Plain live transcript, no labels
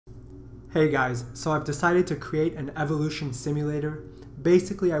Hey guys, so I've decided to create an evolution simulator.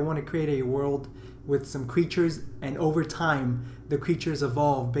 Basically, I want to create a world with some creatures, and over time, the creatures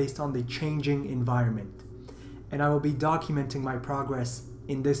evolve based on the changing environment. And I will be documenting my progress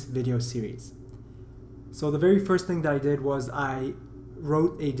in this video series. So the very first thing that I did was I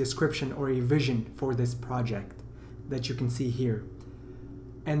wrote a description or a vision for this project that you can see here.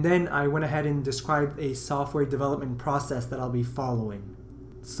 And then I went ahead and described a software development process that I'll be following.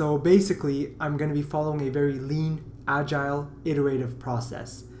 So basically, I'm going to be following a very lean, agile, iterative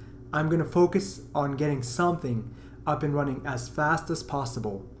process. I'm going to focus on getting something up and running as fast as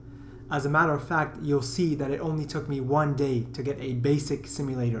possible. As a matter of fact, you'll see that it only took me one day to get a basic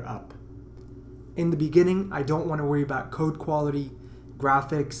simulator up. In the beginning, I don't want to worry about code quality,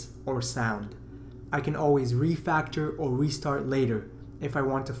 graphics, or sound. I can always refactor or restart later if I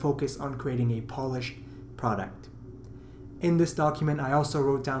want to focus on creating a polished product. In this document, I also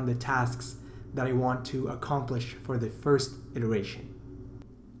wrote down the tasks that I want to accomplish for the first iteration.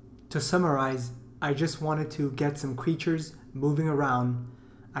 To summarize, I just wanted to get some creatures moving around.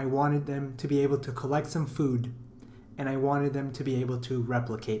 I wanted them to be able to collect some food, and I wanted them to be able to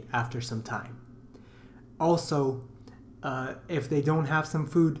replicate after some time. Also, if they don't have some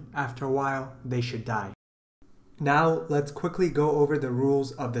food after a while, they should die. Now, let's quickly go over the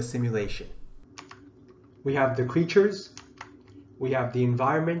rules of the simulation. We have the creatures, we have the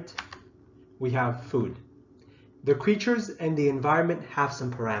environment, we have food. The creatures and the environment have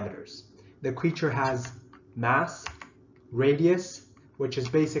some parameters. The creature has mass, radius, which is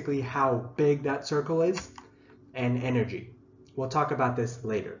basically how big that circle is, and energy. We'll talk about this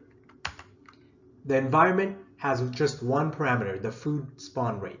later. The environment has just one parameter, the food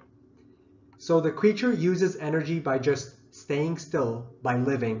spawn rate. So the creature uses energy by just staying still, by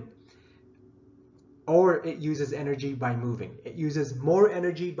living, or it uses energy by moving. It uses more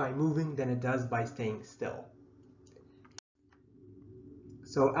energy by moving than it does by staying still.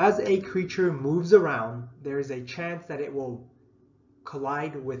 So as a creature moves around, there is a chance that it will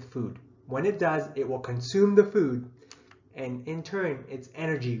collide with food. When it does, it will consume the food, and in turn, its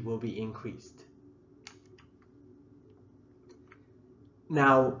energy will be increased.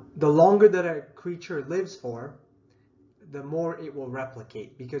 Now, the longer that a creature lives for, the more it will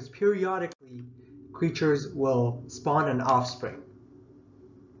replicate, because periodically, creatures will spawn an offspring.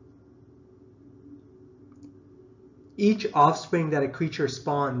 Each offspring that a creature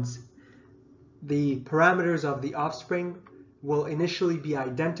spawns, the parameters of the offspring will initially be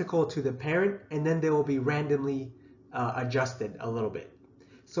identical to the parent, and then they will be randomly adjusted a little bit.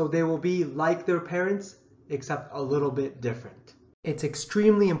 So they will be like their parents, except a little bit different. It's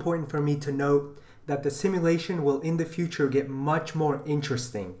extremely important for me to note that the simulation will in the future get much more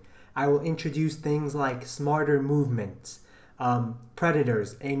interesting. I will introduce things like smarter movements,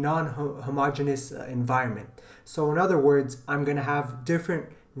 predators, a non-homogeneous environment. So in other words, I'm going to have different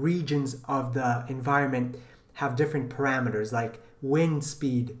regions of the environment have different parameters like wind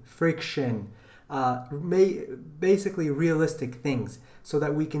speed, friction, basically realistic things, so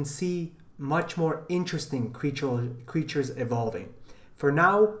that we can see much more interesting creatures evolving. For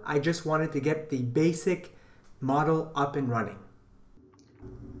now, I just wanted to get the basic model up and running.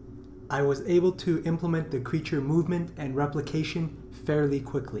 I was able to implement the creature movement and replication fairly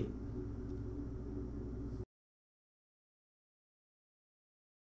quickly.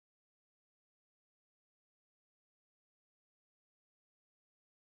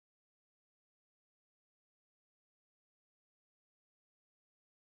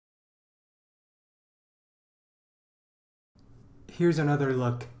 Here's another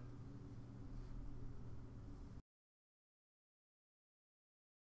look.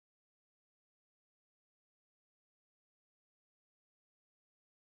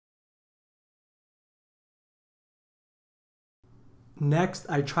 Next,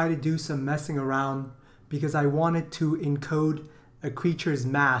 I try to do some messing around because I wanted to encode a creature's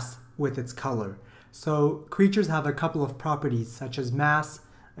mass with its color. So creatures have a couple of properties such as mass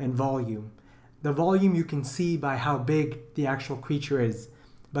and volume. The volume you can see by how big the actual creature is,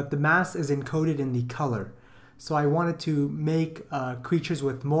 but the mass is encoded in the color. So I wanted to make creatures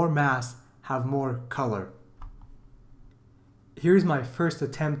with more mass have more color. Here's my first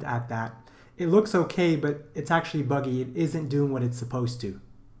attempt at that. It looks okay, but it's actually buggy. It isn't doing what it's supposed to.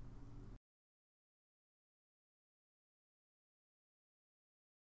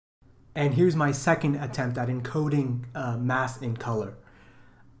 And here's my second attempt at encoding mass in color.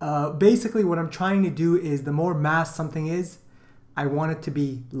 Basically, what I'm trying to do is the more mass something is, I want it to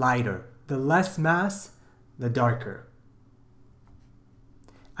be lighter. The less mass, the darker.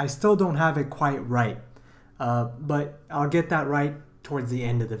 I still don't have it quite right, but I'll get that right towards the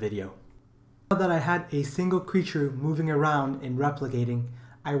end of the video. Now that I had a single creature moving around and replicating,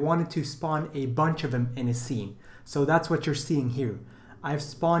 I wanted to spawn a bunch of them in a scene. So that's what you're seeing here. I've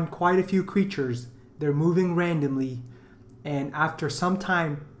spawned quite a few creatures. They're moving randomly, and after some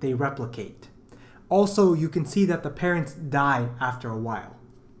time they replicate. Also, you can see that the parents die after a while.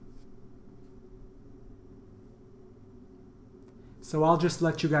 So I'll just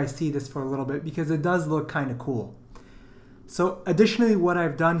let you guys see this for a little bit because it does look kind of cool. So additionally, what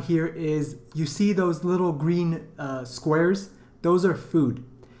I've done here is, you see those little green squares? Those are food.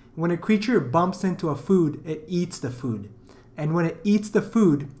 When a creature bumps into a food, it eats the food. And when it eats the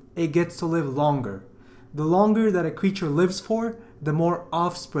food, it gets to live longer. The longer that a creature lives for, the more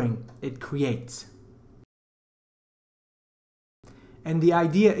offspring it creates. And the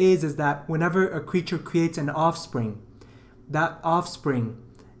idea is that whenever a creature creates an offspring, that offspring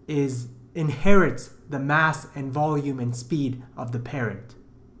inherits the mass and volume and speed of the parent,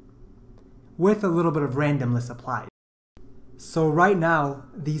 with a little bit of randomness applied. So right now,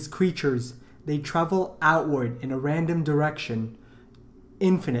 these creatures, they travel outward in a random direction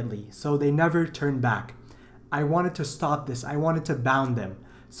infinitely, so they never turn back. I wanted to stop this. I wanted to bound them.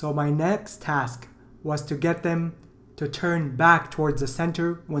 So my next task was to get them to turn back towards the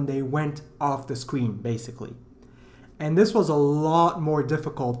center when they went off the screen, basically. And this was a lot more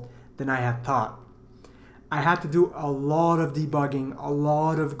difficult than I had thought. I had to do a lot of debugging, a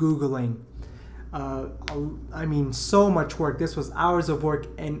lot of Googling. I mean, so much work. This was hours of work,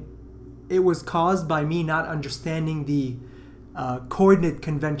 and it was caused by me not understanding the coordinate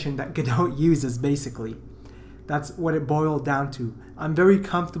convention that Godot uses, basically. That's what it boiled down to. I'm very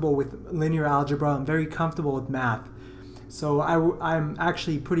comfortable with linear algebra. I'm very comfortable with math. So I'm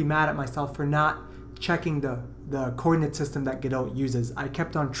actually pretty mad at myself for not checking the coordinate system that Godot uses. I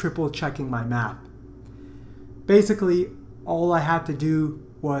kept on triple checking my math. Basically, all I had to do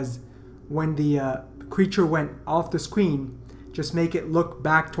was, when the creature went off the screen, just make it look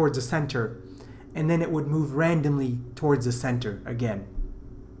back towards the center, and then it would move randomly towards the center again.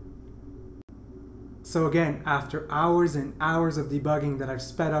 So again, after hours and hours of debugging that I've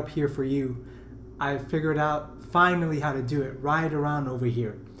sped up here for you, I figured out finally how to do it right around over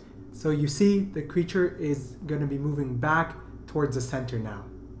here. So you see the creature is going to be moving back towards the center now.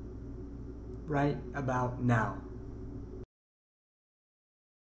 Right about now.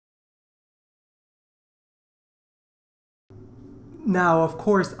 Now, of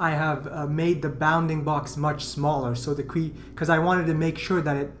course, I have made the bounding box much smaller, so because I wanted to make sure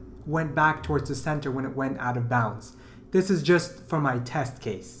that it went back towards the center when it went out of bounds. This is just for my test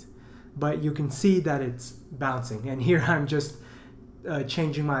case, but you can see that it's bouncing. And here I'm just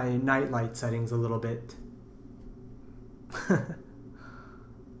changing my nightlight settings a little bit.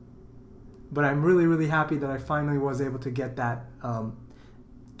 But I'm really happy that I finally was able to get that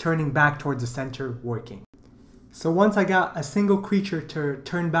turning back towards the center working. So once I got a single creature to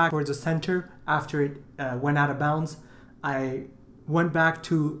turn back towards the center after it went out of bounds, I went back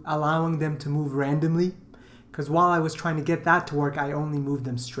to allowing them to move randomly, because while I was trying to get that to work, I only moved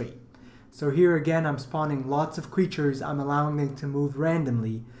them straight. So here again, I'm spawning lots of creatures. I'm allowing them to move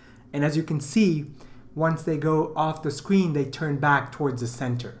randomly. And as you can see, once they go off the screen, they turn back towards the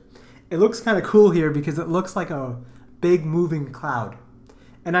center. It looks kind of cool here because it looks like a big moving cloud.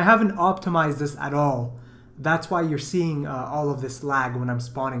 And I haven't optimized this at all. That's why you're seeing all of this lag when I'm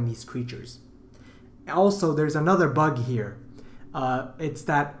spawning these creatures. Also, there's another bug here. It's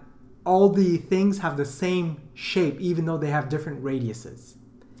that all the things have the same shape even though they have different radiuses.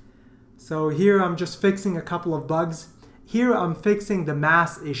 So here I'm just fixing a couple of bugs. Here I'm fixing the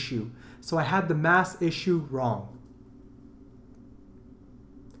mass issue. So I had the mass issue wrong.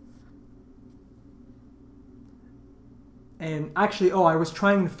 And actually, I was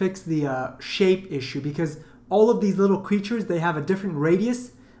trying to fix the shape issue, because all of these little creatures, they have a different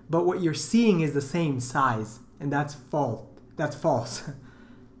radius, but what you're seeing is the same size, and that's false. That's false.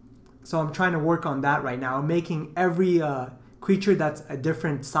 So I'm trying to work on that right now. I'm making every creature that's a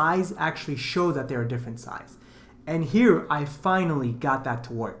different size actually show that they're a different size. And here I finally got that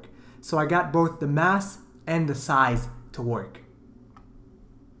to work. So I got both the mass and the size to work.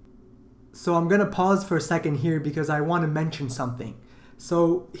 So I'm gonna pause for a second here because I want to mention something.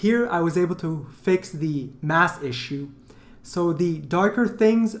 So here I was able to fix the mass issue. So the darker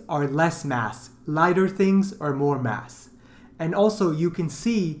things are less mass, lighter things are more mass. And also you can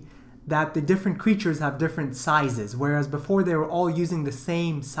see that the different creatures have different sizes, whereas before they were all using the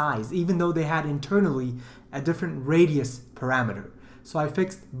same size, even though they had internally a different radius parameter. So I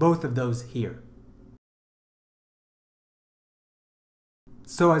fixed both of those here.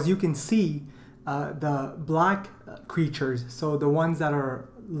 So as you can see, the black creatures, so the ones that are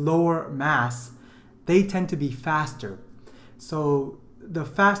lower mass, they tend to be faster. So the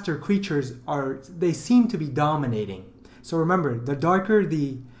faster creatures they seem to be dominating. So remember, the darker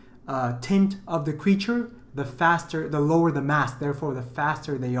the tint of the creature, the lower the mass, therefore the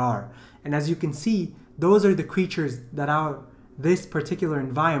faster they are. And as you can see, those are the creatures that this particular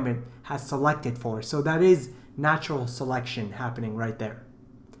environment has selected for. So that is natural selection happening right there.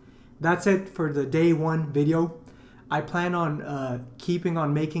 That's it for the day 1 video. I plan on keeping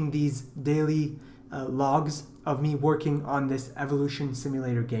on making these daily logs of me working on this evolution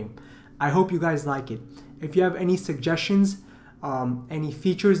simulator game. I hope you guys like it. If you have any suggestions, any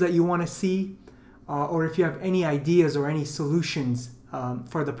features that you want to see, or if you have any ideas or any solutions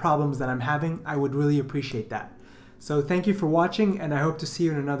for the problems that I'm having, I would really appreciate that. So thank you for watching, and I hope to see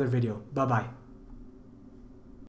you in another video. Bye-bye.